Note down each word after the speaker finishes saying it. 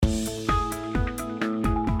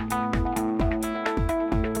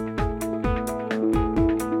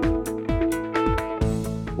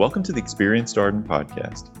Welcome to the Experience Darden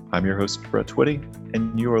podcast. I'm your host, Brett Twitty,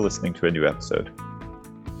 and you are listening to a new episode.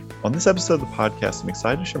 On this episode of the podcast, I'm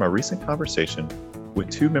excited to share my recent conversation with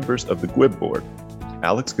two members of the GWIB board,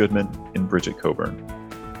 Alex Goodman and Bridget Coburn.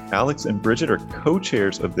 Alex and Bridget are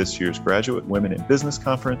co-chairs of this year's Graduate Women in Business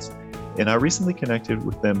Conference, and I recently connected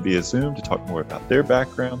with them via Zoom to talk more about their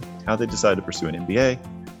background, how they decided to pursue an MBA,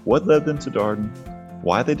 what led them to Darden,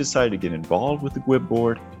 why they decided to get involved with the GWIB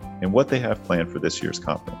board, and what they have planned for this year's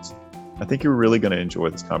conference. I think you're really going to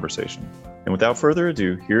enjoy this conversation. And without further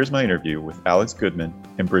ado, here's my interview with Alex Goodman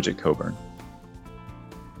and Bridget Coburn.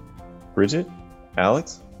 Bridget,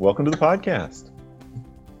 Alex, welcome to the podcast.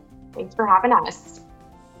 Thanks for having us.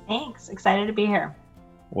 Thanks. Excited to be here.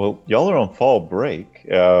 Well, y'all are on fall break,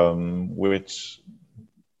 which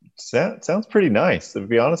sounds pretty nice, to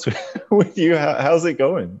be honest with you. How's it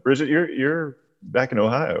going? Bridget, you're back in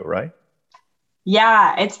Ohio, right?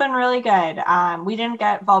 Yeah, it's been really good. We didn't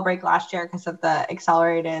get fall break last year because of the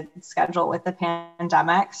accelerated schedule with the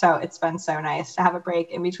pandemic. So it's been so nice to have a break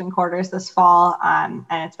in between quarters this fall. And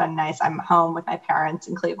it's been nice. I'm home with my parents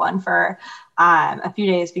in Cleveland for a few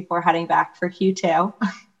days before heading back for Q2.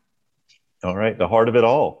 All right. The heart of it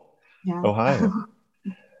all, yeah. Ohio.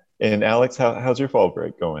 And Alex, how's your fall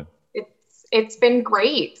break going? It's been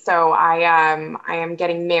great. So I am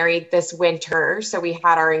getting married this winter. So we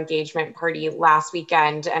had our engagement party last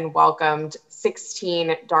weekend and welcomed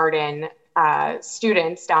 16 Darden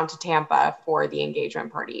students down to Tampa for the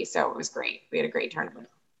engagement party. So it was great. We had a great tournament.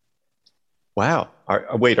 Wow.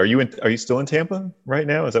 Are you still in Tampa right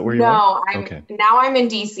now? Is that where you are? No, now I'm in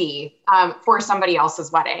DC for somebody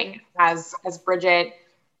else's wedding. As Bridget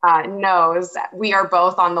knows, we are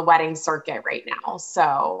both on the wedding circuit right now.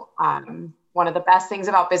 So one of the best things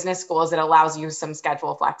about business school is it allows you some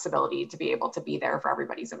schedule flexibility to be able to be there for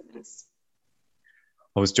everybody's events.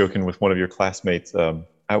 I was joking with one of your classmates.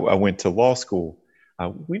 I went to law school.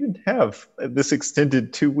 We didn't have this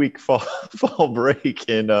extended 2-week fall break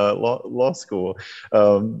in law school.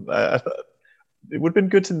 I thought it would have been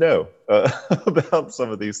good to know about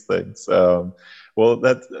some of these things. Well,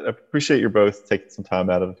 I appreciate you both taking some time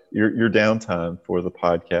out of your downtime for the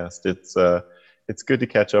podcast. It's good to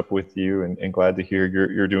catch up with you and glad to hear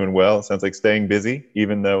you're doing well. It sounds like staying busy,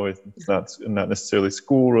 even though it's not necessarily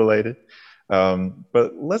school related.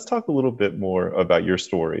 But let's talk a little bit more about your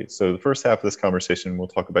story. So the first half of this conversation, we'll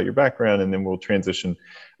talk about your background, and then we'll transition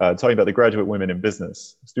talking about the Graduate Women in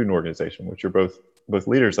Business student organization, which you're both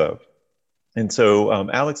leaders of. And so,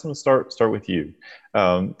 Alex, I'm going to start with you.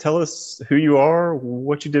 Tell us who you are,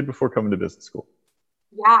 what you did before coming to business school.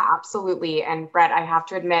 Yeah, absolutely. And Brett, I have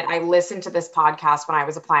to admit, I listened to this podcast when I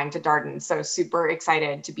was applying to Darden, so super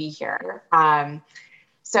excited to be here.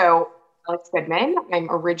 So Alex Goodman, I'm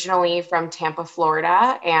originally from Tampa,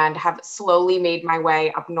 Florida, and have slowly made my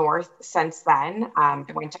way up north since then. I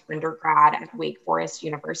went to undergrad at Wake Forest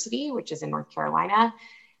University, which is in North Carolina.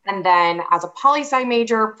 And then as a poli-sci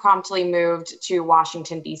major, promptly moved to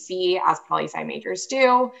Washington, D.C., as poli-sci majors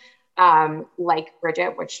do. Like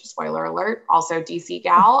Bridget, which, spoiler alert, also DC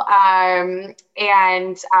gal,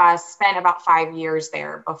 and spent about 5 years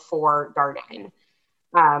there before Darden.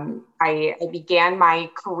 I began my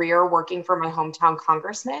career working for my hometown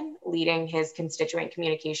congressman, leading his constituent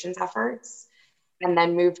communications efforts, and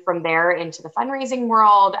then moved from there into the fundraising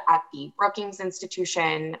world at the Brookings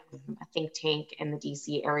Institution, a think tank in the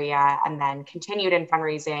DC area, and then continued in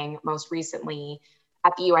fundraising most recently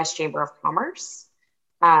at the U.S. Chamber of Commerce.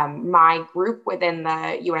 My group within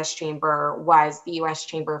the U.S. Chamber was the U.S.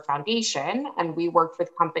 Chamber Foundation, and we worked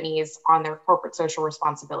with companies on their corporate social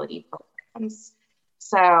responsibility programs.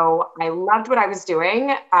 So I loved what I was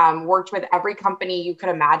doing, worked with every company you could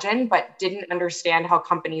imagine, but didn't understand how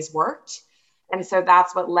companies worked. And so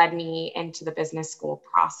that's what led me into the business school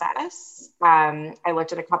process. I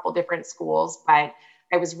looked at a couple different schools, but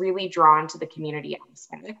I was really drawn to the community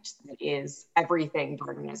aspect. That is everything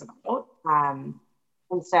Darden is about.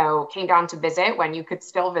 And so came down to visit when you could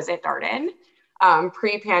still visit Darden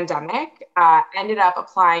pre-pandemic, ended up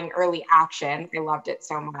applying early action. I loved it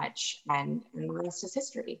so much, and the rest is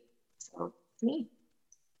history. So it's me.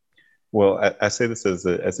 Well, I say this as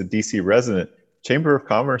a DC resident. Chamber of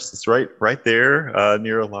Commerce is right there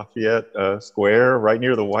near Lafayette Square, right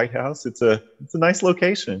near the White House. It's a nice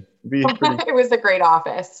location. It was a great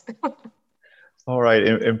office. All right,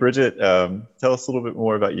 and Bridget, tell us a little bit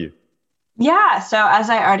more about you. Yeah, so as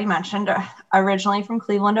I already mentioned, originally from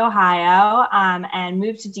Cleveland, Ohio, and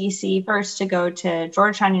moved to DC first to go to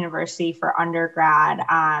Georgetown University for undergrad,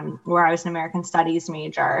 where I was an American Studies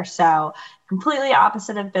major. So completely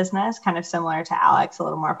opposite of business, kind of similar to Alex, a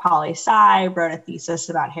little more poli-sci, wrote a thesis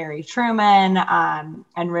about Harry Truman,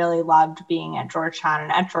 and really loved being at Georgetown.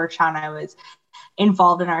 And at Georgetown, I was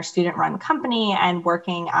involved in our student-run company and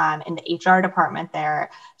working in the HR department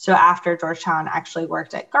there. So after Georgetown, actually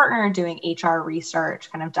worked at Gartner doing HR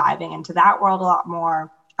research, kind of diving into that world a lot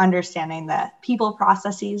more, understanding the people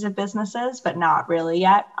processes of businesses, but not really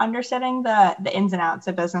yet understanding the ins and outs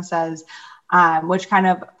of businesses, which kind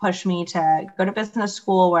of pushed me to go to business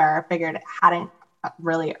school, where I figured it hadn't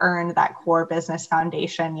really earned that core business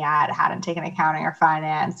foundation yet, hadn't taken accounting or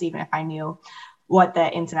finance, even if I knew what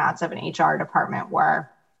the ins and outs of an HR department were.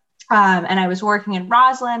 And I was working in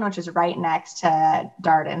Roslyn, which is right next to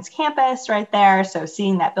Darden's campus right there. So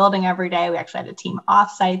seeing that building every day, we actually had a team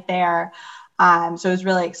offsite there. So I was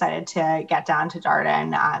really excited to get down to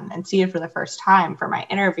Darden and see it for the first time for my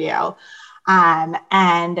interview.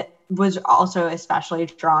 And was also especially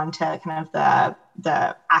drawn to kind of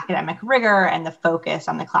the academic rigor and the focus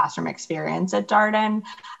on the classroom experience at Darden.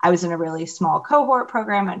 I was in a really small cohort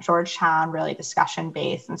program at Georgetown, really discussion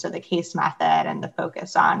based. And so the case method and the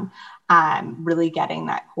focus on really getting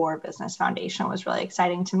that core business foundation was really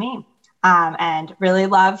exciting to me. And really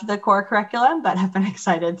loved the core curriculum, but have been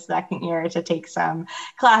excited second year to take some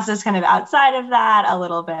classes kind of outside of that, a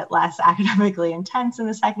little bit less academically intense in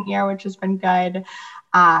the second year, which has been good.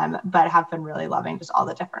 But have been really loving just all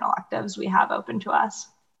the different electives we have open to us.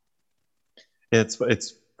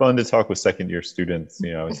 It's fun to talk with second year students,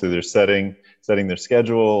 so they're setting their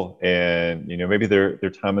schedule, and maybe their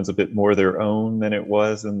time is a bit more their own than it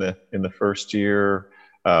was in the first year,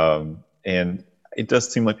 and it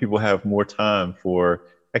does seem like people have more time for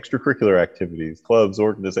extracurricular activities, clubs,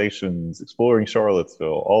 organizations, exploring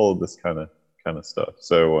Charlottesville, all of this kind of stuff.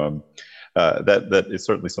 So that is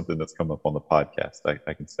certainly something that's come up on the podcast,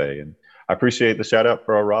 I can say. And I appreciate the shout out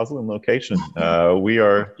for our Roslyn location. We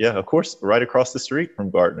are, of course, right across the street from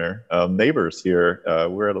Gartner, neighbors here.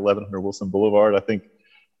 We're at 1100 Wilson Boulevard. I think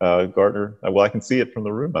Gartner, well, I can see it from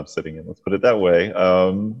the room I'm sitting in, let's put it that way.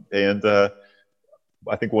 And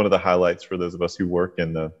I think one of the highlights for those of us who work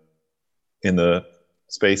in the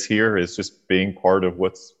space here is just being part of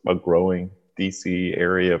what's a growing DC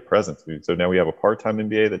area presence. So now we have a part-time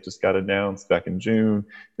MBA that just got announced back in June,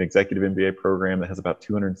 an executive MBA program that has about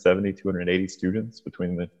 270, 280 students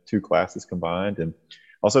between the two classes combined, and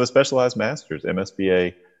also a specialized master's,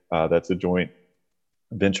 MSBA, that's a joint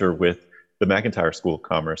venture with the McIntire School of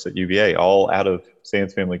Commerce at UVA, all out of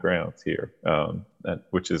Sands Family Grounds here,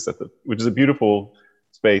 which is a beautiful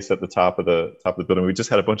space at the top of the building. We just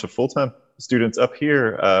had a bunch of full-time students up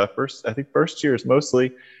here. First years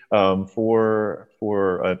mostly, for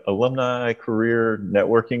an alumni career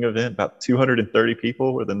networking event. About 230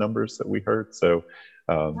 people were the numbers that we heard. So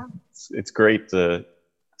it's great to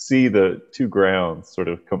see the two grounds sort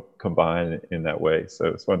of combine in that way. So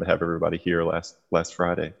it's fun to have everybody here last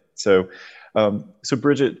Friday. So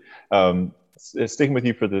Bridget, sticking with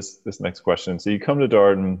you for this next question. So you come to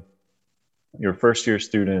Darden, you're a first year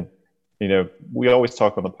student. We always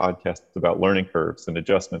talk on the podcast about learning curves and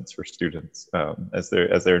adjustments for students as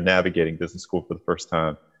they're navigating business school for the first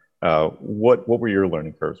time. What were your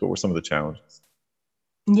learning curves? What were some of the challenges?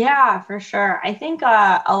 Yeah, for sure. I think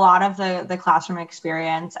a lot of the classroom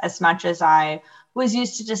experience, as much as I was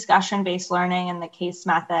used to discussion-based learning and the case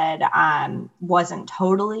method, wasn't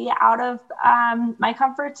totally out of my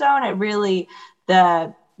comfort zone. It really,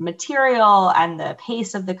 the material and the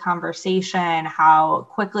pace of the conversation, how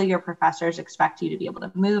quickly your professors expect you to be able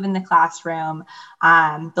to move in the classroom,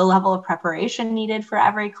 the level of preparation needed for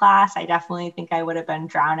every class. I definitely think I would have been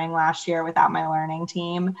drowning last year without my learning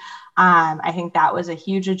team. I think that was a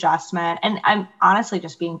huge adjustment. And I'm honestly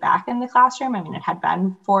just being back in the classroom. I mean, it had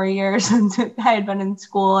been 4 years since I had been in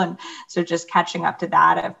school. And so just catching up to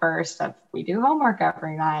that at first, we do homework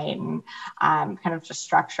every night, and kind of just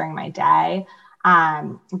structuring my day.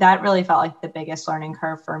 That really felt like the biggest learning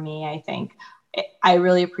curve for me. I think I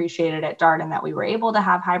really appreciated at Darden that we were able to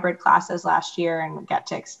have hybrid classes last year and get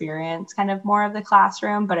to experience kind of more of the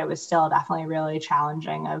classroom, but it was still definitely really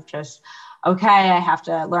challenging of just, okay, I have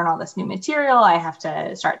to learn all this new material. I have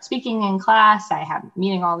to start speaking in class. I have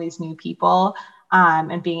meeting all these new people,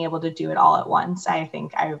 and being able to do it all at once. I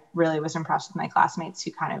think I really was impressed with my classmates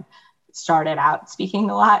who kind of started out speaking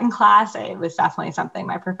a lot in class. It was definitely something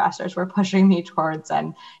my professors were pushing me towards.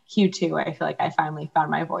 And Q2, I feel like I finally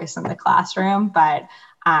found my voice in the classroom. But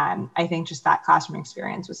I think just that classroom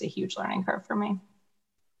experience was a huge learning curve for me.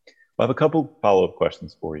 I have a couple follow-up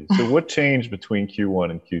questions for you. So what changed between Q1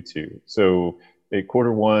 and Q2? So at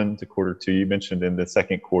quarter one to quarter two, you mentioned in the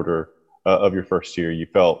second quarter of your first year, you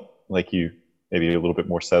felt like you maybe a little bit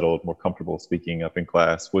more settled, more comfortable speaking up in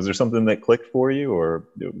class. Was there something that clicked for you, or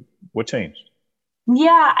what changed?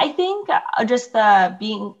 Yeah, I think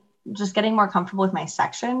just getting more comfortable with my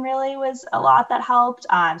section really was a lot that helped.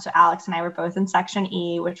 So Alex and I were both in section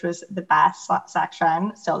E, which was the best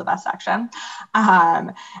section, still the best section.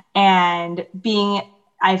 And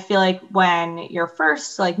I feel like when you're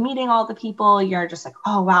first like meeting all the people, you're just like,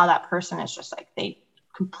 oh, wow, that person is just like, they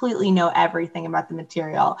completely know everything about the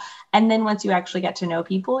material. And then once you actually get to know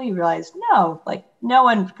people, you realize, no, like no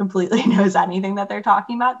one completely knows anything that they're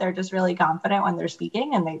talking about. They're just really confident when they're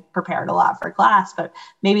speaking and they prepared a lot for class, but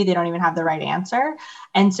maybe they don't even have the right answer.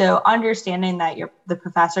 And so understanding that the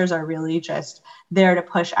professors are really just there to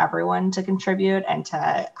push everyone to contribute and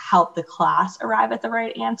to help the class arrive at the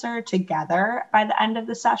right answer together by the end of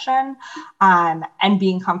the session, and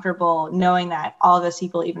being comfortable knowing that all of those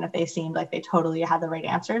people, even if they seemed like they totally had the right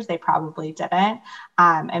answers, they probably didn't,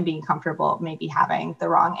 and being comfortable maybe having the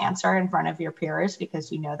wrong answer in front of your peers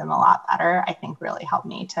because you know them a lot better, I think really helped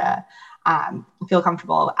me to feel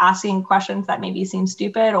comfortable asking questions that maybe seem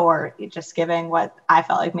stupid or just giving what I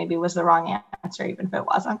felt like maybe was the wrong answer, even if it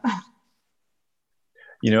wasn't.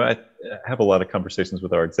 I have a lot of conversations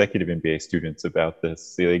with our executive MBA students about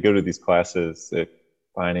this. They go to these classes at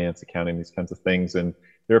finance, accounting, these kinds of things. And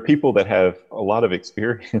there are people that have a lot of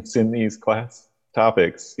experience in these class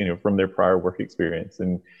topics, from their prior work experience.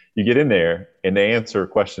 And you get in there and they answer a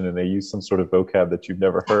question and they use some sort of vocab that you've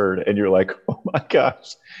never heard. And you're like, oh my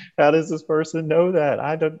gosh, how does this person know that?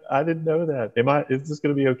 I didn't know that. Is this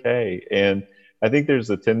going to be okay? And I think there's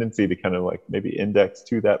a tendency to kind of like maybe index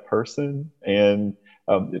to that person. And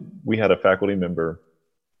we had a faculty member,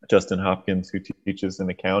 Justin Hopkins, who teaches in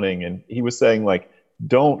accounting, and he was saying like,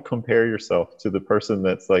 don't compare yourself to the person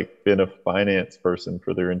that's like been a finance person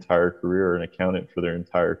for their entire career, an accountant for their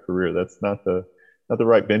entire career. That's not the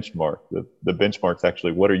right benchmark. The benchmark's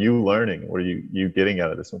actually, what are you learning? What are you getting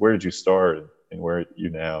out of this? And where did you start and where are you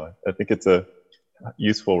now? I think it's a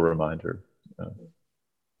useful reminder.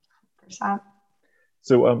 100%.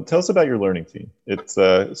 So tell us about your learning team. It's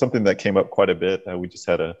something that came up quite a bit. We just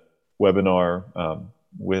had a webinar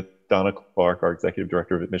with Donna Clark, our executive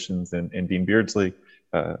director of admissions, and Dean Beardsley,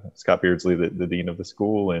 Scott Beardsley, the dean of the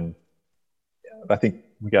school. And I think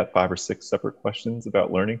we got 5 or 6 separate questions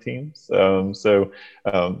about learning teams. So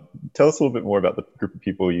tell us a little bit more about the group of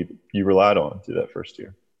people you relied on through that first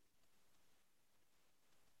year.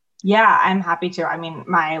 Yeah, I'm happy to. I mean,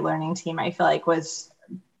 my learning team, I feel like, was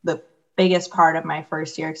the biggest part of my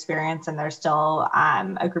first year experience, and they're still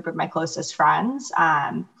a group of my closest friends.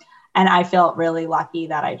 And I felt really lucky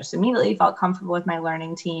that I just immediately felt comfortable with my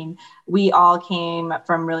learning team. We all came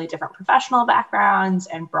from really different professional backgrounds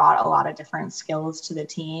and brought a lot of different skills to the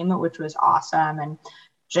team, which was awesome. And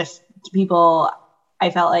just people,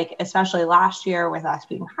 I felt like, especially last year with us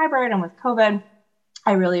being hybrid and with COVID,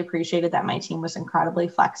 I really appreciated that my team was incredibly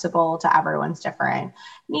flexible to everyone's different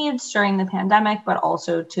needs during the pandemic, but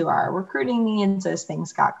also to our recruiting needs as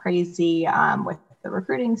things got crazy with the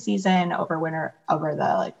recruiting season over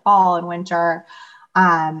the fall and winter.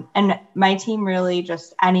 And my team really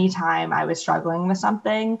just, anytime I was struggling with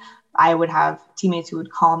something, I would have teammates who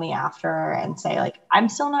would call me after and say, like, I'm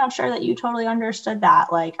still not sure that you totally understood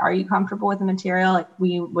that. Like, are you comfortable with the material? Like,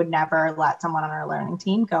 we would never let someone on our learning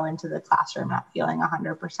team go into the classroom not feeling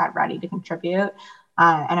 100% ready to contribute.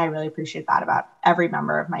 And I really appreciate that about every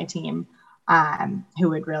member of my team, who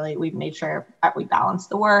would really, we made sure that we balanced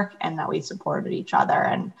the work and that we supported each other.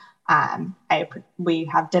 And we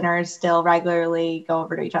have dinners still regularly, go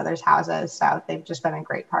over to each other's houses. So they've just been a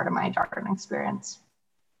great part of my Darden experience.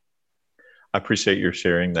 I appreciate your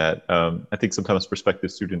sharing that. I think sometimes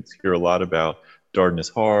prospective students hear a lot about Darden is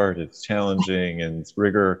hard, it's challenging, and it's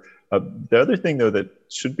rigor. The other thing, though, that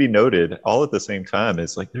should be noted all at the same time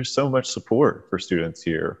is like there's so much support for students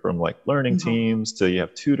here, from like learning teams to you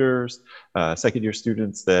have tutors, second year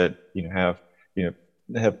students that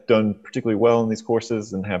have done particularly well in these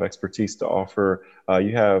courses and have expertise to offer.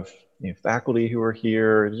 You have faculty who are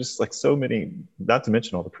here, just like so many, not to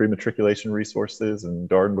mention all the pre-matriculation resources and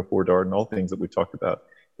Darden before Darden, all things that we've talked about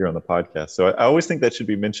here on the podcast. So I always think that should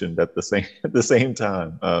be mentioned at the same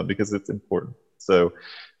time because it's important. So,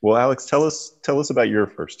 well, Alex, tell us about your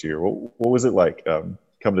first year. What was it like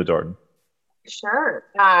coming to Darden? Sure.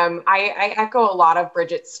 I echo a lot of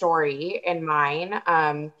Bridget's story in mine.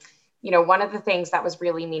 One of the things that was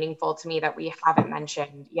really meaningful to me that we haven't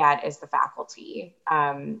mentioned yet is the faculty.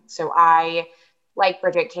 So I, like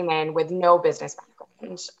Bridget, came in with no business background.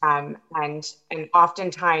 And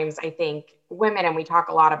oftentimes I think women, and we talk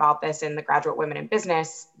a lot about this in the Graduate Women in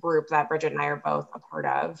Business group that Bridget and I are both a part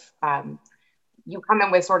of, you come in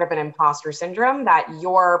with sort of an imposter syndrome that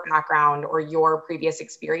your background or your previous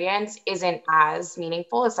experience isn't as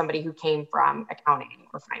meaningful as somebody who came from accounting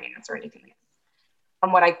or finance or anything else.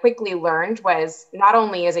 And what I quickly learned was not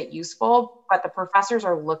only is it useful, but the professors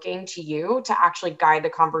are looking to you to actually guide the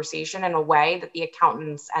conversation in a way that the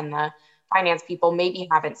accountants and the finance people maybe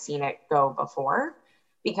haven't seen it go before.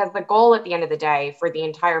 Because the goal at the end of the day for the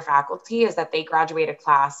entire faculty is that they graduate a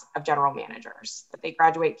class of general managers, that they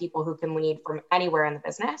graduate people who can lead from anywhere in the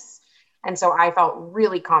business. And so I felt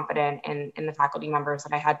really confident in the faculty members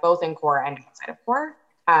that I had both in core and outside of core.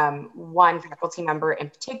 One faculty member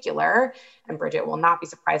in particular, and Bridget will not be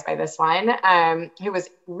surprised by this one, who was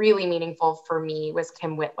really meaningful for me was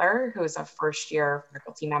Kim Whitler, who is a first-year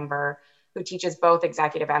faculty member who teaches both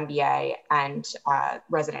executive MBA and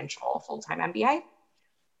residential full-time MBA.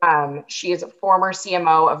 She is a former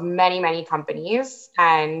CMO of many, many companies.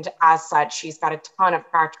 And as such, she's got a ton of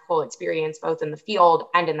practical experience, both in the field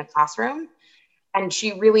and in the classroom. And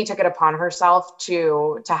she really took it upon herself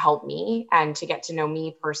to help me and to get to know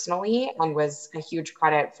me personally, and was a huge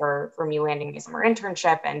credit for me landing my summer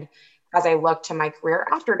internship. And as I look to my career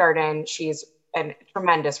after Darden, she's a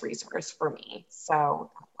tremendous resource for me. So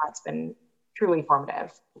that's been truly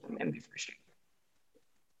formative in my first year.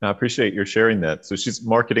 I appreciate your sharing that. So she's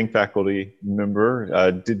marketing faculty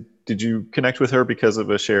member. Did you connect with her because of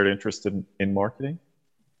a shared interest in marketing?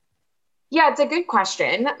 Yeah, it's a good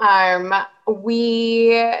question.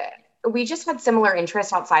 We just had similar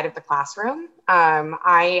interests outside of the classroom.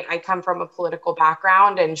 I come from a political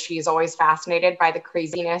background, and she's always fascinated by the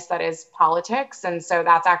craziness that is politics. And so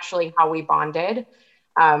that's actually how we bonded.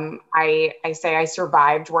 I say I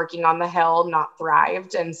survived working on the Hill, not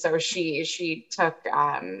thrived. And so she took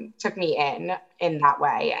me in that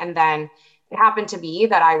way. And then it happened to be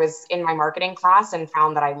that I was in my marketing class and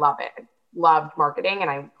found that I loved marketing,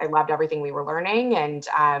 and I loved everything we were learning. And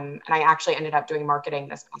I actually ended up doing marketing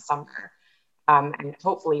this past summer. And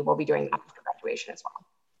hopefully we'll be doing that after graduation as well.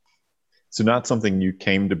 So not something you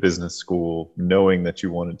came to business school knowing that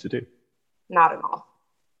you wanted to do? Not at all.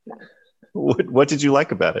 No. What did you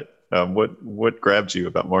like about it? What grabbed you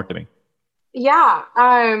about marketing? Yeah,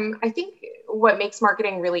 I think what makes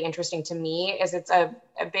marketing really interesting to me is it's a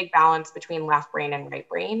big balance between left brain and right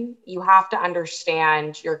brain. You have to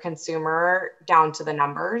understand your consumer down to the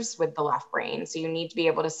numbers with the left brain. So you need to be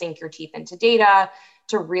able to sink your teeth into data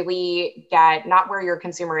to really get not where your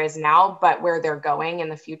consumer is now, but where they're going in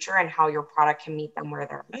the future and how your product can meet them where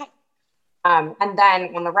they're at. And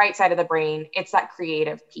then on the right side of the brain, it's that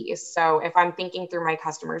creative piece. So if I'm thinking through my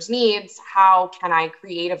customers' needs, how can I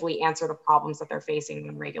creatively answer the problems that they're facing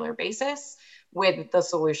on a regular basis with the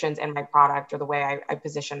solutions in my product or the way I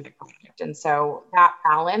position my product? And so that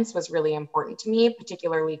balance was really important to me,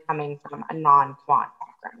 particularly coming from a non-quant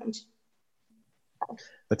background.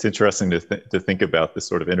 That's interesting to think about this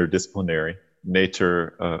sort of interdisciplinary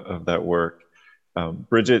nature of that work.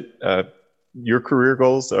 Bridget, your career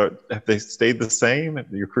goals, have they stayed the same?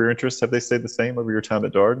 Your career interests, have they stayed the same over your time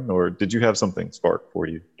at Darden, or did you have something spark for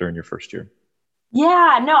you during your first year?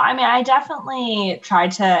 Yeah, no, I mean, I definitely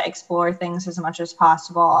tried to explore things as much as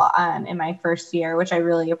possible in my first year, which I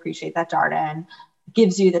really appreciate that Darden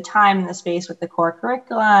gives you the time and the space with the core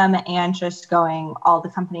curriculum and just going all the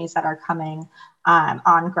companies that are coming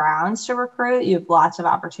on grounds to recruit. You have lots of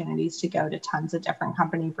opportunities to go to tons of different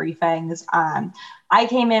company briefings. I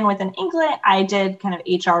came in with an inkling. I did kind of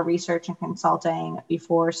HR research and consulting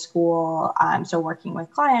before school. So working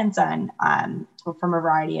with clients and from a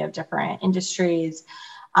variety of different industries.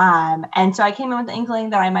 And so I came in with the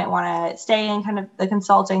inkling that I might want to stay in kind of the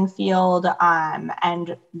consulting field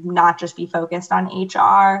and not just be focused on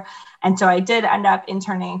HR. And so I did end up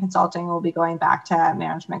interning in consulting. We'll be going back to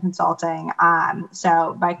management consulting.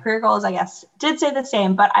 So my career goals, I guess, did stay the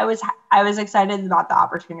same, but I was excited about the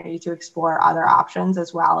opportunity to explore other options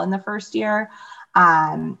as well in the first year.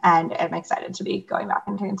 And I'm excited to be going back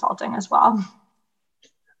into consulting as well.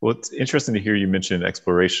 Well, it's interesting to hear you mention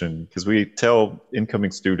exploration, because we tell incoming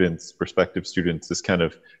students, prospective students, this kind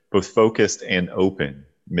of both focused and open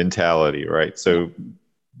mentality, right? So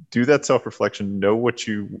do that self-reflection, know what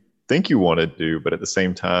you think you want to do, but at the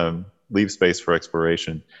same time, leave space for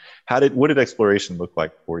exploration. What did exploration look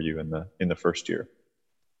like for you in the first year?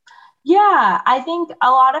 Yeah, I think a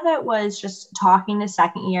lot of it was just talking to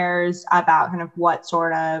second years about kind of what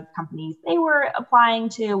sort of companies they were applying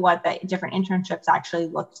to, what the different internships actually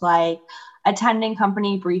looked like. attending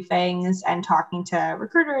company briefings and talking to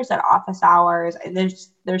recruiters at office hours.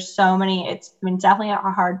 There's so many, it's been definitely a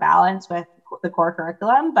hard balance with the core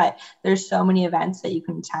curriculum, but there's so many events that you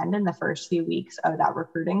can attend in the first few weeks of that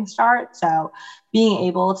recruiting start. So being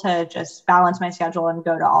able to just balance my schedule and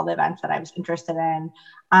go to all the events that I was interested in.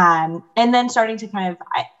 And then starting to kind of,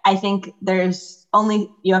 I think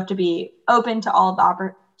you have to be open to all of the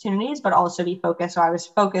opportunities, but also be focused. So I was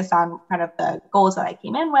focused on kind of the goals that I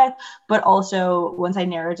came in with, but also once I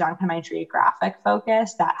narrowed down kind of my geographic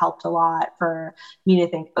focus, that helped a lot for me to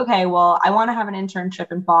think, okay, well, I want to have an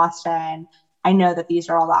internship in Boston. I know that these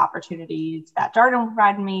are all the opportunities that Darden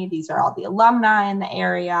provided me. These are all the alumni in the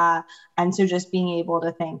area. And so just being able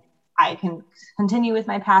to think, I can continue with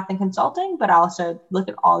my path in consulting, but also look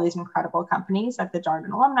at all these incredible companies that the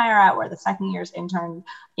Darden alumni are at, where the second year's intern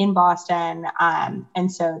in Boston.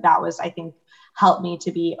 And so that was, I think, helped me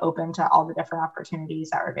to be open to all the different opportunities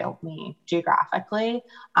that were available to me geographically,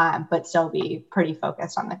 but still be pretty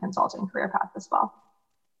focused on the consulting career path as well.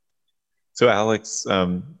 So Alex,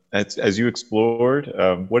 as you explored,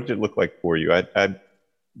 what did it look like for you? I'm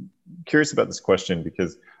curious about this question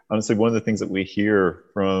because honestly, one of the things that we hear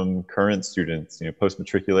from current students,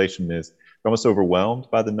 post-matriculation is they're almost overwhelmed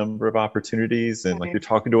by the number of opportunities. And like you're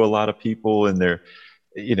talking to a lot of people and they're,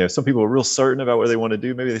 some people are real certain about what they want to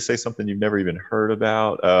do. Maybe they say something you've never even heard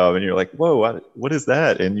about. And you're like, whoa, what is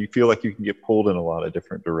that? And you feel like you can get pulled in a lot of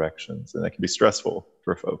different directions and that can be stressful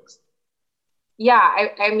for folks. Yeah,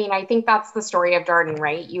 I mean, I think that's the story of Darden,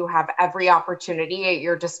 right? You have every opportunity at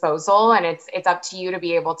your disposal, and it's up to you to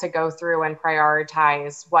be able to go through and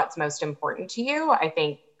prioritize what's most important to you. I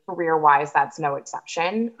think career-wise, that's no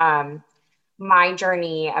exception. My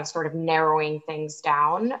journey of sort of narrowing things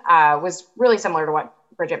down was really similar to what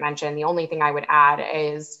Bridget mentioned. The only thing I would add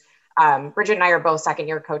is Bridget and I are both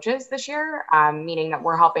second-year coaches this year, meaning that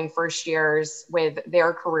we're helping first years with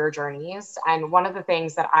their career journeys. And one of the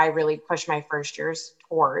things that I really push my first years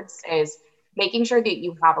towards is making sure that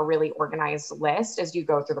you have a really organized list as you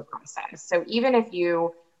go through the process. So even if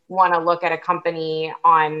you want to look at a company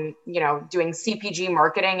on, doing CPG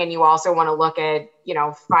marketing, and you also want to look at,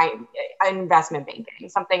 investment banking,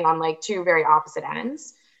 something on like two very opposite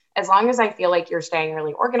ends. As long as I feel like you're staying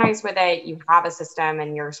really organized with it, you have a system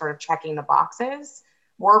and you're sort of checking the boxes,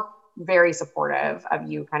 we're very supportive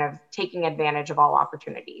of you kind of taking advantage of all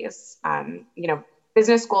opportunities.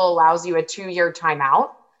 Business school allows you a 2-year timeout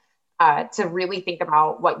to really think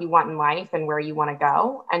about what you want in life and where you want to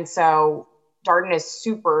go. And so Darden is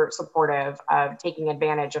super supportive of taking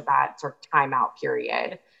advantage of that sort of timeout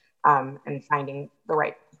period and finding the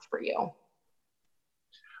right path for you.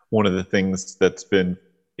 One of the things that's been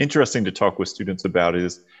interesting to talk with students about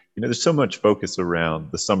is, there's so much focus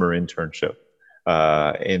around the summer internship.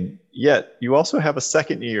 And yet you also have a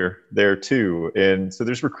second year there too. And so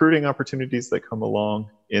there's recruiting opportunities that come along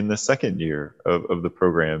in the second year of the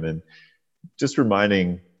program. And just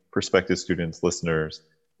reminding prospective students, listeners,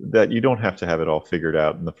 that you don't have to have it all figured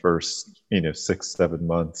out in the first, 6-7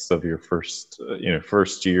 months of your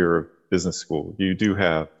first year of business school. You do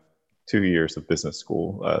have 2 years of business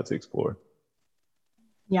school to explore.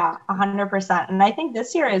 Yeah, 100%. And I think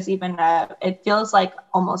this year is even, it feels like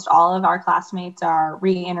almost all of our classmates are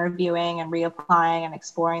re-interviewing and reapplying and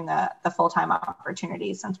exploring the full-time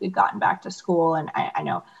opportunities since we've gotten back to school. And I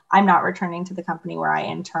know I'm not returning to the company where I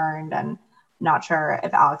interned, and not sure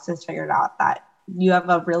if Alex has figured out that you have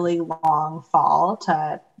a really long fall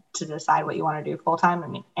to decide what you want to do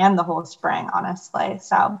full-time, and the whole spring, honestly.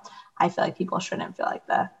 So I feel like people shouldn't feel like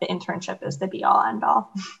the internship is the be-all,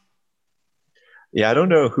 end-all. Yeah, I don't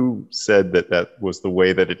know who said that was the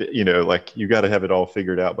way that it, like you got to have it all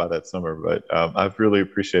figured out by that summer. But I've really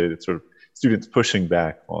appreciated it, sort of students pushing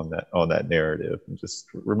back on that narrative and just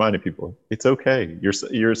reminding people it's okay. Your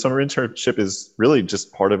summer internship is really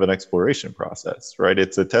just part of an exploration process, right?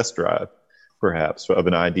 It's a test drive, perhaps, of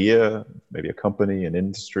an idea, maybe a company, an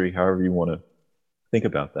industry, however you want to think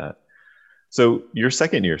about that. So you're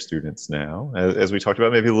second year students now, as we talked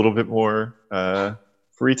about, maybe a little bit more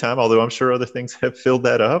free time, although I'm sure other things have filled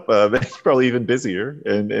that up. It's probably even busier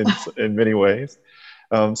in many ways.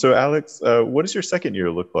 So Alex, what does your second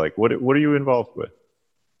year look like? What are you involved with?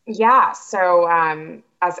 Yeah, so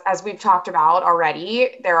as we've talked about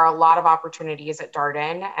already, there are a lot of opportunities at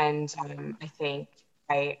Darden, and I think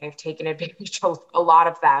I've taken advantage of a lot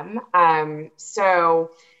of them.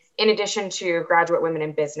 So in addition to Graduate Women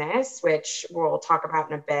in Business, which we'll talk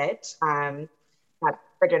about in a bit, that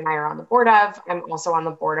Bridget and I are on the board of. I'm also on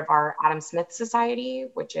the board of our Adam Smith Society,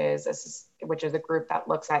 which is a group that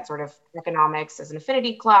looks at sort of economics as an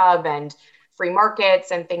affinity club and free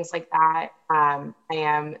markets and things like that. I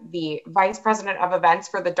am the vice president of events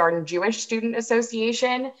for the Darden Jewish Student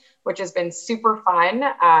Association, which has been super fun.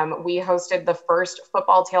 We hosted the first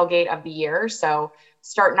football tailgate of the year, so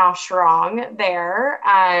starting off strong there.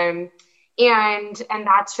 And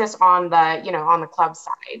that's just on the, on the club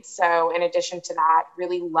side. So in addition to that,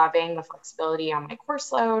 really loving the flexibility on my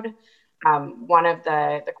course load. One of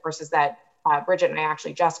the courses that Bridget and I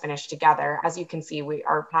actually just finished together. As you can see,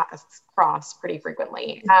 our paths cross pretty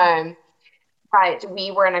frequently. But we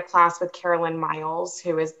were in a class with Carolyn Miles,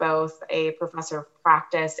 who is both a professor of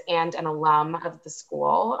practice and an alum of the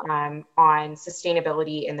school, on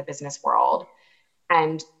sustainability in the business world.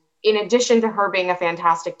 And in addition to her being a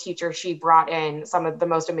fantastic teacher, she brought in some of the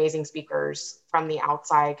most amazing speakers from the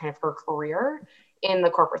outside kind of her career in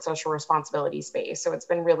the corporate social responsibility space. So it's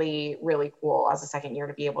been really, really cool as a second year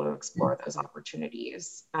to be able to explore those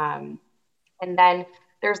opportunities. And then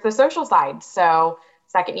there's the social side. So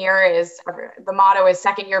second year the motto is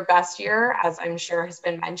second year, best year, as I'm sure has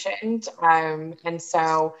been mentioned. And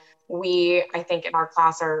so I think in our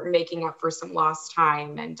class are making up for some lost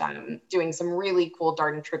time and doing some really cool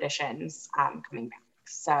Darden traditions coming back.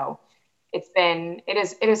 So it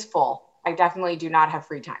is full. I definitely do not have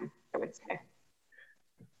free time, I would say.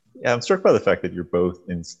 Yeah, I'm struck by the fact that you're both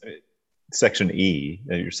in Section E,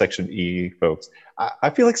 you're Section E folks. I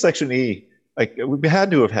feel like Section E, like we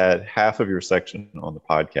had to have had half of your section on the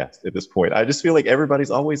podcast at this point. I just feel like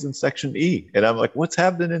everybody's always in Section E. And I'm like, what's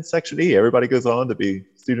happening in Section E? Everybody goes on to be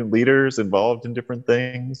student leaders involved in different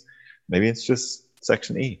things. Maybe it's just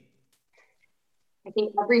Section E. I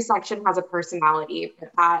think every section has a personality,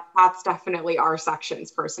 but that's definitely our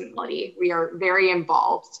section's personality. We are very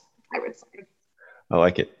involved, I would say. I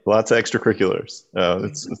like it. Lots of extracurriculars.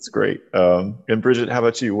 It's great. And Bridget, how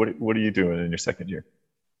about you? What are you doing in your second year?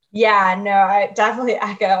 Yeah, no, I definitely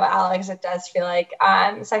echo Alex. It does feel like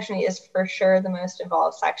Section E is for sure the most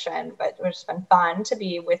involved section, but it's been fun to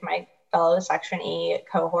be with my fellow Section E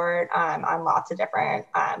cohort on lots of different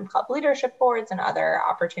club leadership boards and other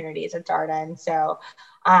opportunities at Darden. So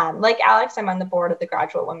like Alex, I'm on the board of the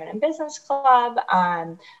Graduate Women in Business Club.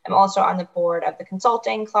 I'm also on the board of the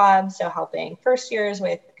Consulting Club, so helping first years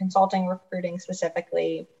with consulting recruiting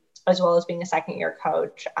specifically, as well as being a second year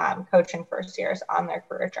coach, coaching first years on their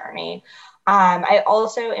career journey. I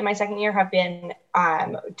also, in my second year, have been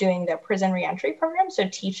doing the prison reentry program, so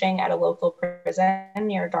teaching at a local prison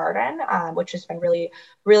near Darden, which has been really,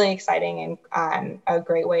 really exciting and a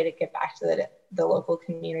great way to get back to the local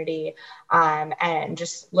community, and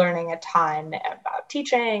just learning a ton about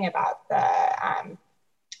teaching, about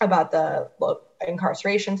the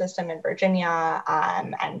incarceration system in Virginia,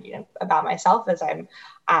 and about myself as I'm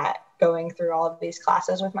going through all of these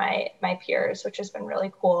classes with my peers, which has been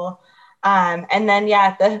really cool. And then,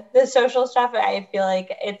 the social stuff, I feel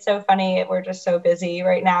like it's so funny. We're just so busy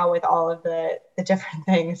right now with all of the different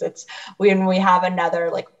things. It's when we have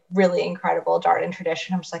another like really incredible Darden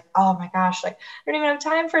tradition, I'm just like, oh my gosh, like I don't even have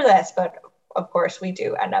time for this. But of course, we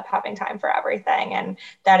do end up having time for everything. And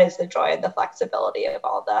that is the joy of the flexibility of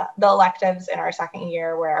all the electives in our second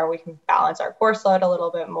year, where we can balance our course load a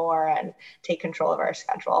little bit more and take control of our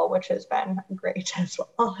schedule, which has been great as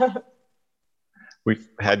well. We've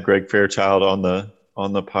had Greg Fairchild on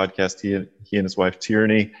the podcast. He and his wife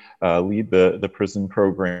Tierney lead the prison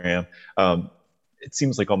program. It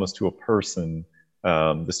seems like almost to a person,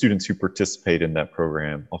 the students who participate in that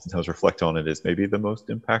program oftentimes reflect on it as maybe the most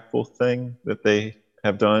impactful thing that they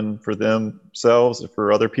have done for themselves,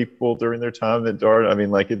 for other people during their time at Darden. I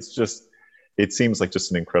mean, like it seems like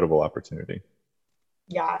just an incredible opportunity.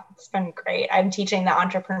 Yeah, it's been great. I'm teaching the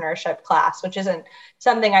entrepreneurship class, which isn't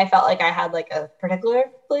something I felt like I had like a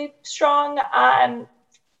particularly strong,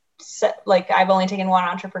 like I've only taken one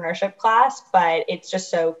entrepreneurship class, but it's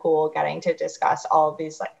just so cool getting to discuss all of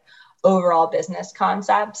these like overall business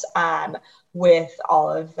concepts with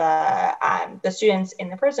all of the students in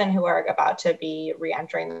the prison who are about to be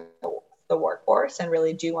re-entering the workforce and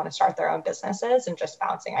really do want to start their own businesses, and just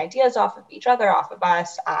bouncing ideas off of each other, off of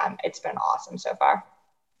us. It's been awesome so far.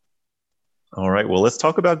 All right, well, let's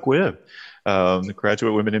talk about GWIB, the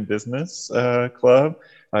Graduate Women in Business Club.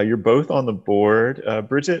 You're both on the board.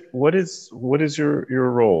 Bridget, what is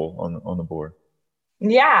your role on the board?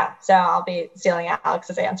 Yeah, so I'll be stealing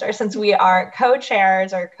Alex's answer, since we are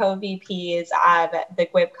co-chairs or co-VPs of the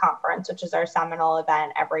GWIB conference, which is our seminal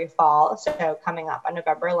event every fall. So coming up on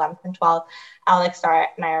November 11th and 12th, Alex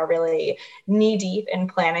and I are really knee deep in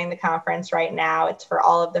planning the conference right now. It's for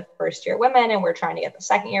all of the first year women, and we're trying to get the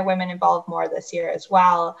second year women involved more this year as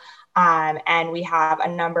well. And we have a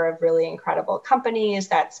number of really incredible companies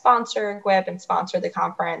that sponsor GWIB and sponsor the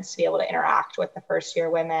conference to be able to interact with the first year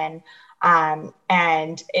women.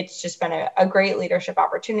 And it's just been a great leadership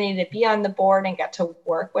opportunity to be on the board and get to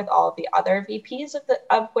work with all of the other VPs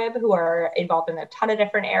of GWIB who are involved in a ton of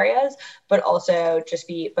different areas, but also just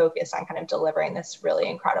be focused on kind of delivering this really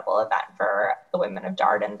incredible event for the women of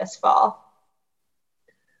Darden this fall.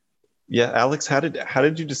 Yeah, Alex, how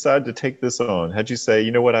did you decide to take this on? How'd you say,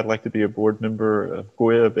 you know what, I'd like to be a board member of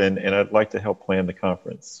GWIB and I'd like to help plan the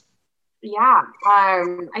conference? Yeah,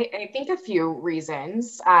 I think a few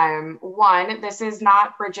reasons. One, this is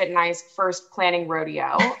not Bridget and I's first planning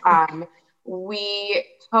rodeo. We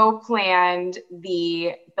co-planned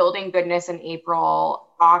the Building Goodness in April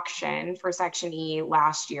auction for Section E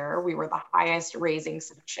last year. We were the highest raising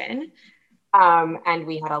section. And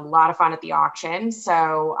we had a lot of fun at the auction.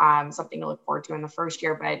 So something to look forward to in the first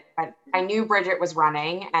year, but I knew Bridget was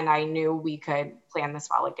running and I knew we could plan this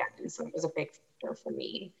well again. So it was a big factor for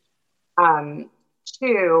me.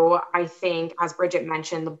 Two, I think, as Bridget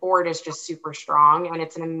mentioned, the board is just super strong and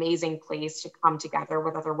it's an amazing place to come together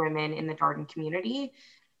with other women in the Darden community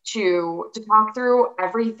to talk through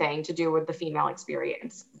everything to do with the female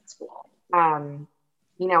experience at school.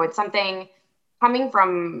 It's something coming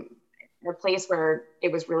from a place where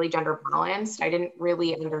it was really gender balanced. I didn't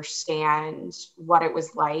really understand what it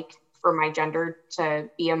was like for my gender to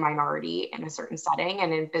be a minority in a certain setting.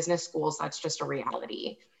 And in business schools, that's just a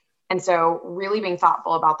reality. And so really being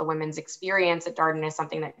thoughtful about the women's experience at Darden is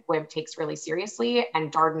something that GWIB takes really seriously,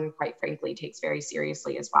 and Darden, quite frankly, takes very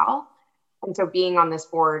seriously as well. And so being on this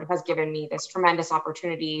board has given me this tremendous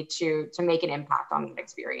opportunity to make an impact on that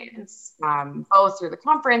experience, both through the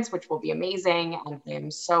conference, which will be amazing, and I'm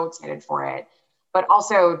so excited for it, but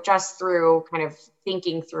also just through kind of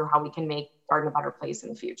thinking through how we can make Darden a better place in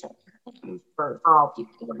the future for all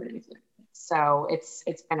people, women included. So it's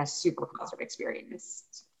been a super positive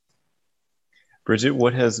experience. Bridget,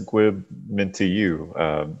 what has GWIB meant to you?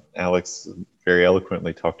 Alex very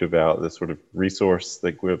eloquently talked about the sort of resource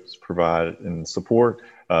that GWIBs provide and support,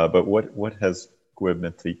 but what has GWIB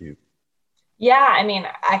meant to you? Yeah, I mean,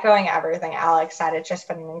 echoing everything Alex said, it's just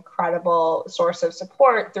been an incredible source of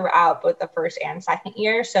support throughout both the first and second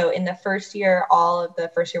year. So in the first year, all of the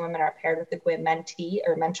first year women are paired with a GWIB mentee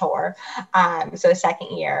or mentor. So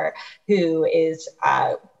second year, who is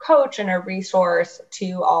a coach and a resource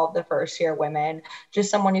to all of the first year women,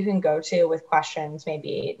 just someone you can go to with questions,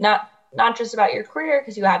 maybe not just about your career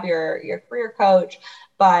because you have your career coach,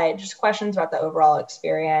 but just questions about the overall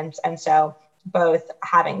experience. And so both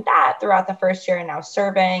having that throughout the first year and now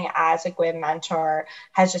serving as a GWIB mentor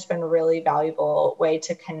has just been a really valuable way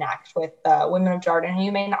to connect with the women of Darden who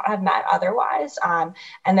you may not have met otherwise.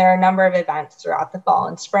 And there are a number of events throughout the fall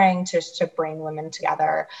and spring just to bring women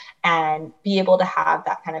together and be able to have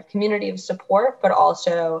that kind of community of support, but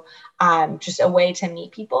also just a way to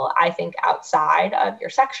meet people, I think, outside of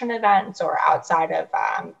your section events or outside of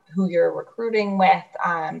who you're recruiting with.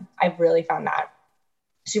 I've really found that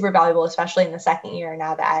super valuable, especially in the second year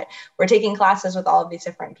now that we're taking classes with all of these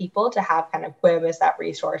different people. To have kind of GWIB as that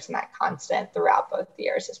resource and that constant throughout both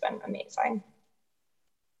years has been amazing.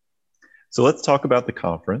 So let's talk about the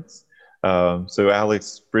conference. So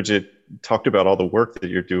Alex, Bridget talked about all the work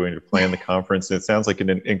that you're doing to plan the conference. And it sounds like an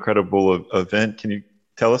incredible event. Can you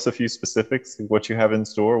tell us a few specifics of what you have in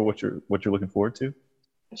store, what you're looking forward to?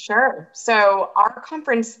 Sure. So our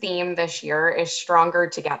conference theme this year is Stronger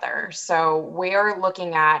Together. So we're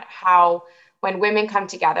looking at how when women come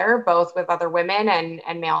together, both with other women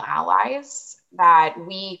and male allies, that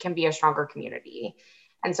we can be a stronger community.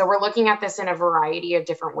 And so we're looking at this in a variety of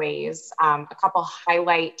different ways. A couple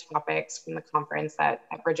highlight topics from the conference that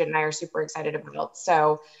Bridget and I are super excited about.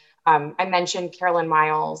 So I mentioned Carolyn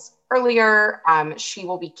Miles earlier. She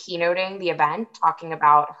will be keynoting the event, talking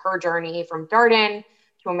about her journey from Darden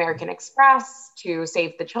to American Express, to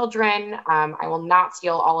Save the Children. I will not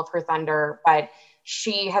steal all of her thunder, but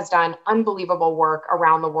she has done unbelievable work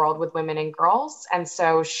around the world with women and girls. And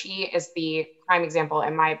so she is the prime example,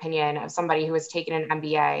 in my opinion, of somebody who has taken an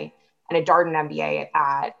MBA and a Darden MBA at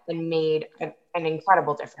that and made an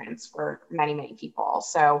incredible difference for many, many people.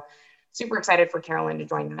 So super excited for Carolyn to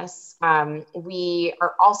join us. We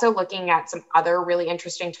are also looking at some other really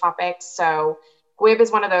interesting topics. So GWIB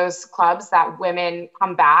is one of those clubs that women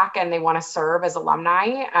come back and they want to serve as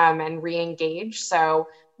alumni and re-engage. So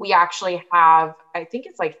we actually have, I think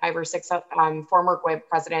it's like 5 or 6 former GWIB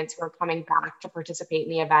presidents who are coming back to participate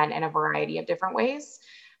in the event in a variety of different ways.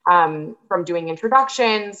 From doing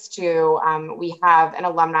introductions to, we have an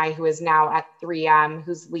alumni who is now at 3M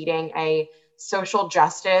who's leading a social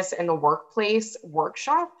justice in the workplace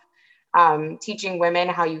workshop. teaching women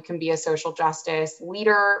how you can be a social justice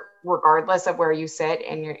leader, regardless of where you sit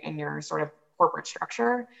in your sort of corporate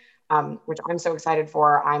structure, which I'm so excited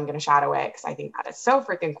for. I'm going to shadow it because I think that is so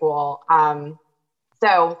freaking cool.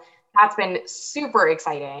 So that's been super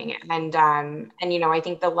exciting. And, I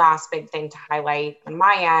think the last big thing to highlight on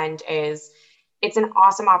my end is it's an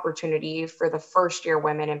awesome opportunity for the first year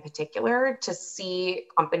women in particular to see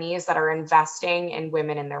companies that are investing in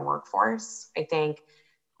women in their workforce. I think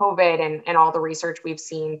COVID and all the research we've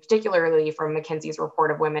seen, particularly from McKinsey's report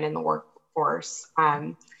of women in the workforce,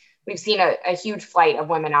 we've seen a huge flight of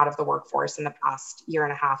women out of the workforce in the past year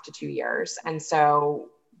and a half to 2 years. And so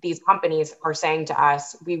these companies are saying to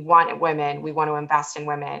us, we want women, we want to invest in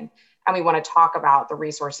women, and we want to talk about the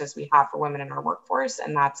resources we have for women in our workforce.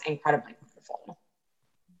 And that's incredibly wonderful.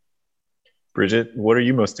 Bridget, what are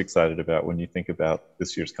you most excited about when you think about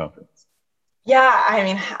this year's conference? Yeah, I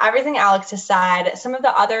mean, everything Alex has said. Some of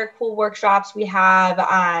the other cool workshops we have,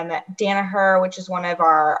 Danaher, which is one of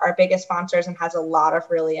our biggest sponsors and has a lot of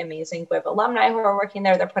really amazing WIB alumni who are working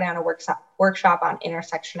there. They're putting on a workshop on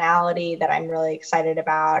intersectionality that I'm really excited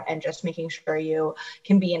about, and just making sure you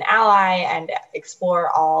can be an ally and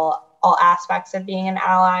explore all aspects of being an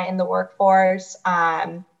ally in the workforce.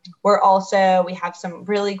 We have some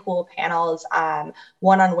really cool panels,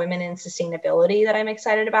 one on women in sustainability that I'm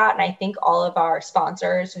excited about. And I think all of our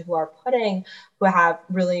sponsors who have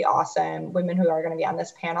really awesome women who are going to be on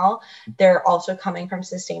this panel, they're also coming from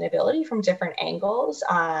sustainability from different angles.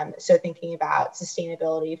 So thinking about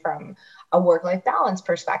sustainability from a work-life balance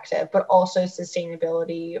perspective, but also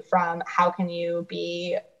sustainability from how can you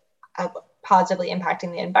be positively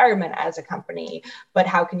impacting the environment as a company, but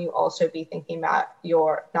how can you also be thinking about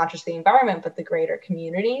not just the environment, but the greater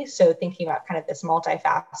community. So thinking about kind of this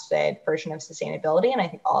multifaceted version of sustainability. And I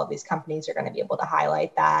think all of these companies are going to be able to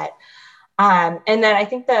highlight that. And then I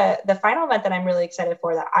think the final event that I'm really excited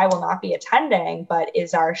for that I will not be attending, but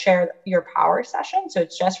is our Share Your Power session. So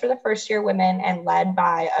it's just for the first year women and led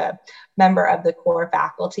by a member of the core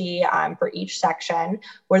faculty for each section,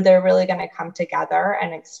 where they're really going to come together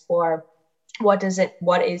and explore what is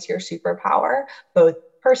your superpower, both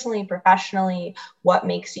personally, professionally, what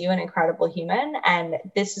makes you an incredible human. And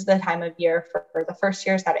this is the time of year for the first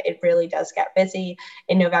years that it really does get busy.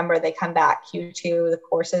 In November, they come back. Q2, the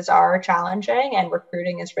courses are challenging and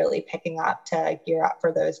recruiting is really picking up to gear up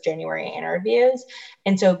for those January interviews.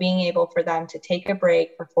 And so being able for them to take a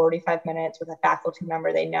break for 45 minutes with a faculty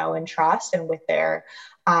member they know and trust, and with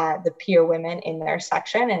the peer women in their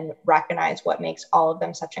section, and recognize what makes all of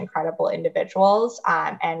them such incredible individuals,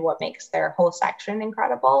 and what makes their whole section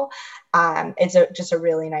incredible. It's just a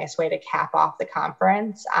really nice way to cap off the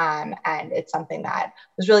conference. And it's something that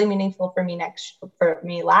was really meaningful for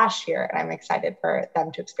me last year, and I'm excited for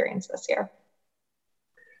them to experience this year.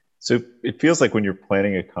 So it feels like when you're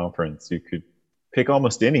planning a conference, you could pick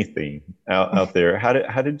almost any theme out there.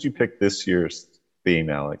 How did you pick this year's theme,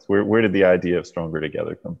 Alex? Where did the idea of Stronger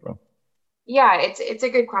Together come from? Yeah, it's a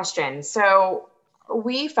good question. So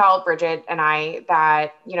we felt, Bridget and I,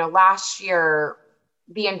 that last year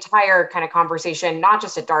the entire kind of conversation, not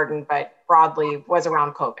just at Darden but broadly, was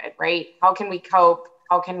around COVID, right? How can we cope?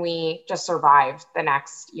 How can we just survive the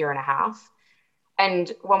next year and a half?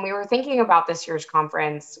 And when we were thinking about this year's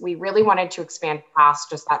conference, we really wanted to expand past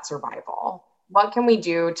just that survival. What can we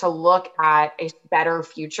do to look at a better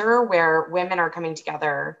future where women are coming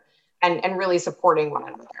together and really supporting one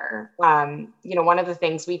another? One of the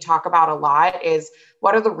things we talk about a lot is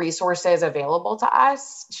what are the resources available to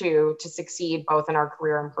us to succeed both in our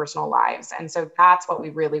career and personal lives. And so that's what we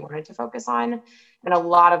really wanted to focus on. And a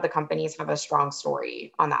lot of the companies have a strong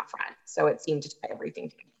story on that front. So it seemed to tie everything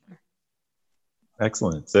together.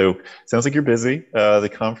 Excellent. So sounds like you're busy. The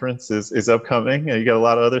conference is upcoming. You got a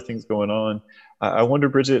lot of other things going on. I wonder,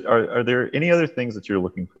 Bridget, are there any other things that you're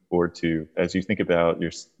looking forward to as you think about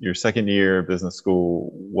your second year business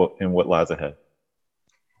school, what lies ahead?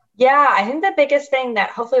 Yeah, I think the biggest thing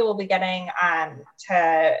that hopefully we'll be getting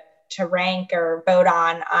to rank or vote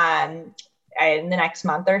on in the next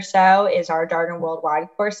month or so is our Darden Worldwide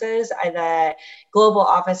courses. The global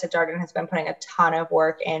office at Darden has been putting a ton of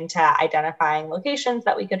work into identifying locations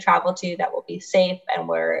that we could travel to that will be safe, and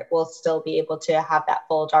where we'll still be able to have that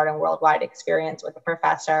full Darden Worldwide experience with a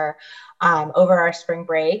professor over our spring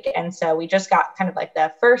break. And so we just got kind of like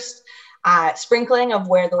the first sprinkling of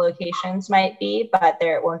where the locations might be, but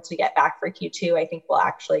once we get back for Q2, I think we'll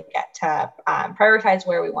actually get to prioritize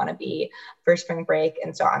where we want to be for spring break.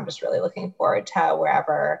 And so I'm just really looking forward to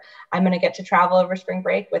wherever I'm going to get to travel over spring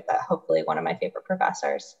break with hopefully one of my favorite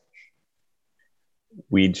professors.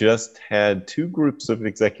 We just had two groups of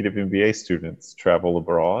executive MBA students travel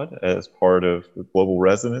abroad as part of the global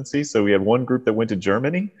residency. So we had one group that went to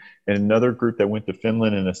Germany and another group that went to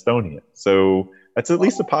Finland and Estonia. So that's at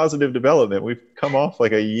least a positive development. We've come off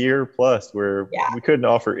like a year plus where Yeah. we couldn't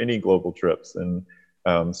offer any global trips. And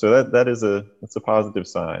so that's a positive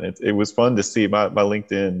sign. It was fun to see my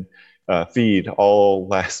LinkedIn feed all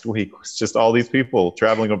last week was just all these people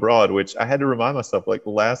traveling abroad, which I had to remind myself, like the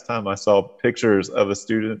last time I saw pictures of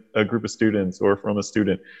a group of students or from a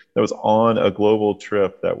student that was on a global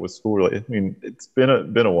trip that was school related. I mean, it's been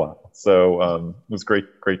a while. So it was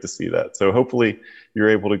great to see that. So hopefully you're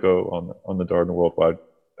able to go on the Darden Worldwide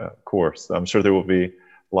course. I'm sure there will be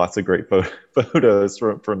lots of great photos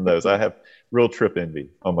from those. I have real trip envy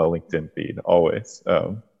on my LinkedIn feed always.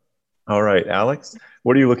 All right, Alex,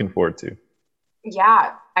 what are you looking forward to?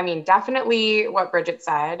 Yeah, I mean, definitely what Bridget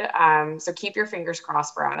said. So keep your fingers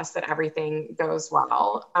crossed for us that everything goes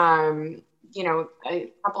well. A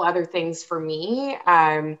couple other things for me.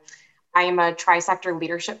 I am a Tri-Sector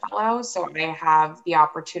Leadership Fellow, so I have the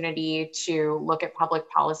opportunity to look at public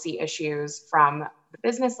policy issues from the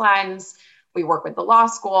business lens. We work with the law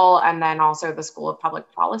school and then also the School of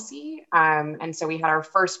Public Policy. And so we had our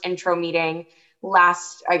first intro meeting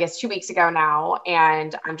last, I guess, 2 weeks ago now,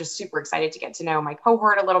 and I'm just super excited to get to know my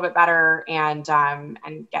cohort a little bit better and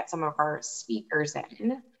get some of our speakers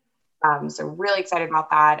in. So really excited about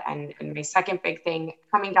that. And my second big thing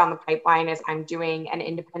coming down the pipeline is I'm doing an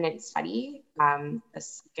independent study the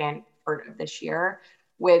second part of this year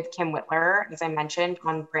with Kim Whitler, as I mentioned,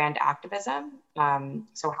 on brand activism.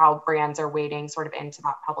 So how brands are wading sort of into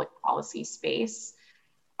that public policy space.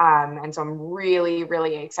 And so I'm really,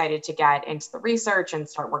 really excited to get into the research and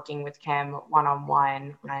start working with Kim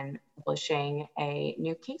one-on-one on publishing a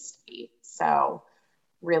new case study. So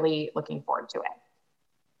really looking forward to it.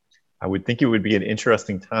 I would think it would be an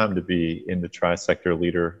interesting time to be in the Tri-Sector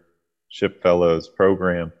Leadership Fellows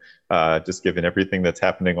program, just given everything that's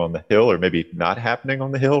happening on the Hill, or maybe not happening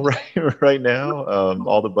on the Hill right now.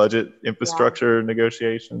 All the budget infrastructure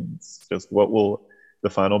negotiations, just what will the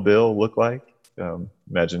final bill look like?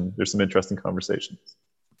 Imagine there's some interesting conversations.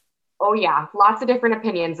 Oh yeah, lots of different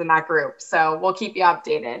opinions in that group. So we'll keep you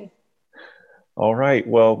updated. All right.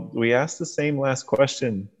 Well, we asked the same last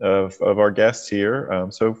question of our guests here.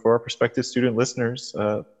 So for our prospective student listeners,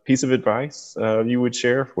 piece of advice you would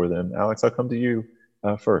share for them. Alex, I'll come to you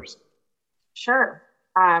first. Sure.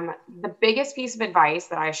 The biggest piece of advice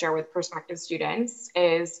that I share with prospective students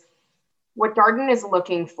is what Darden is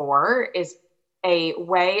looking for is a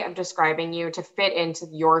way of describing you to fit into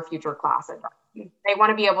your future class at Darden. They want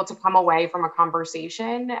to be able to come away from a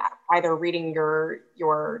conversation, either reading your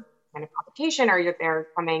kind of application or they're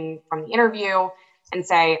coming from the interview and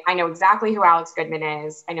say, I know exactly who Alex Goodman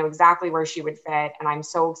is. I know exactly where she would fit. And I'm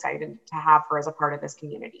so excited to have her as a part of this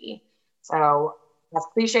community. So as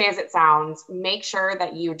cliche as it sounds, make sure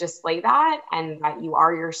that you display that and that you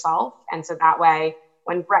are yourself. And so that way,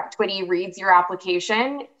 when Brett Twitty reads your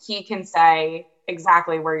application, he can say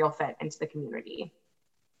exactly where you'll fit into the community.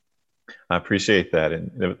 I appreciate that.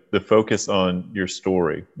 And the focus on your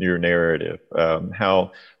story, your narrative,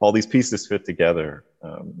 how all these pieces fit together,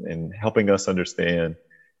 and helping us understand,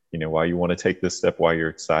 why you want to take this step, why you're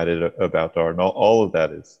excited about Darden. All of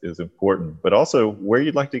that is important, but also where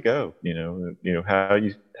you'd like to go, how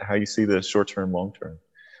you see the short-term, long-term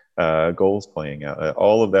goals playing out,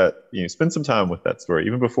 all of that, spend some time with that story,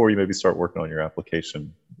 even before you maybe start working on your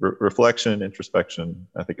application. Reflection, introspection,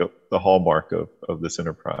 I think the hallmark of this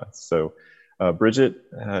enterprise. So Bridget,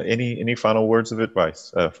 any final words of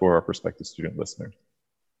advice for our prospective student listeners?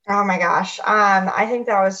 Oh my gosh. I think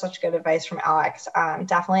that was such good advice from Alex.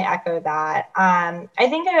 Definitely echo that. I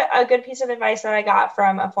think a good piece of advice that I got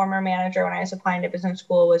from a former manager when I was applying to business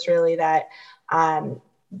school was really that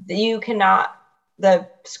the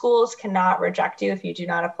schools cannot reject you if you do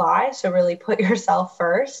not apply. So really put yourself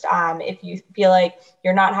first. If you feel like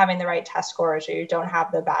you're not having the right test scores or you don't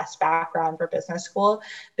have the best background for business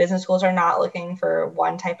schools are not looking for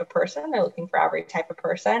one type of person. They're looking for every type of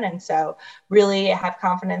person. And so really have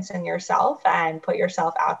confidence in yourself and put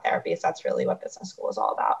yourself out there, because that's really what business school is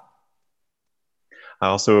all about. I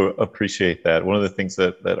also appreciate that. One of the things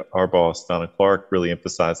that our boss, Donna Clark, really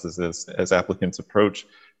emphasizes as applicants approach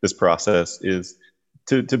this process is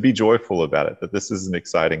to be joyful about it, that this is an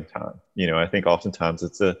exciting time. I think oftentimes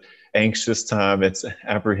it's an anxious time, it's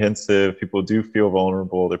apprehensive, people do feel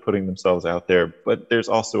vulnerable, they're putting themselves out there, but there's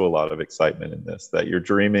also a lot of excitement in this, that you're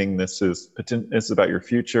dreaming, this is about your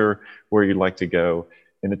future, where you'd like to go.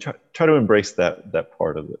 and to try to embrace that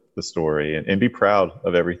part of the story, and be proud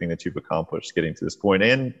of everything that you've accomplished getting to this point,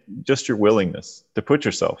 and just your willingness to put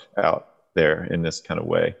yourself out there in this kind of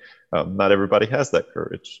way. Not everybody has that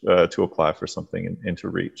courage to apply for something and to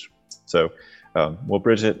reach. So, well,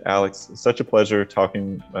 Bridget, Alex, such a pleasure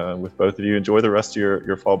talking with both of you. Enjoy the rest of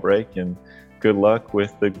your fall break, and good luck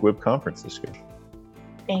with the GWIB conference this year.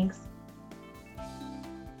 Thanks.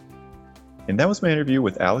 And that was my interview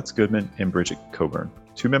with Alex Goodman and Bridget Coburn,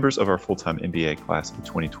 two members of our full-time MBA class of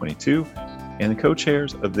 2022 and the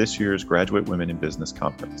co-chairs of this year's Graduate Women in Business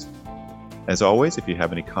Conference. As always, if you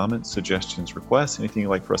have any comments, suggestions, requests, anything you'd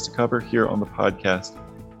like for us to cover here on the podcast,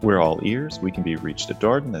 we're all ears. We can be reached at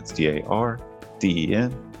Darden, that's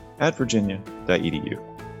DARDEN, @virginia.edu.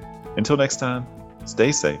 Until next time,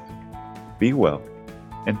 stay safe, be well,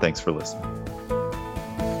 and thanks for listening.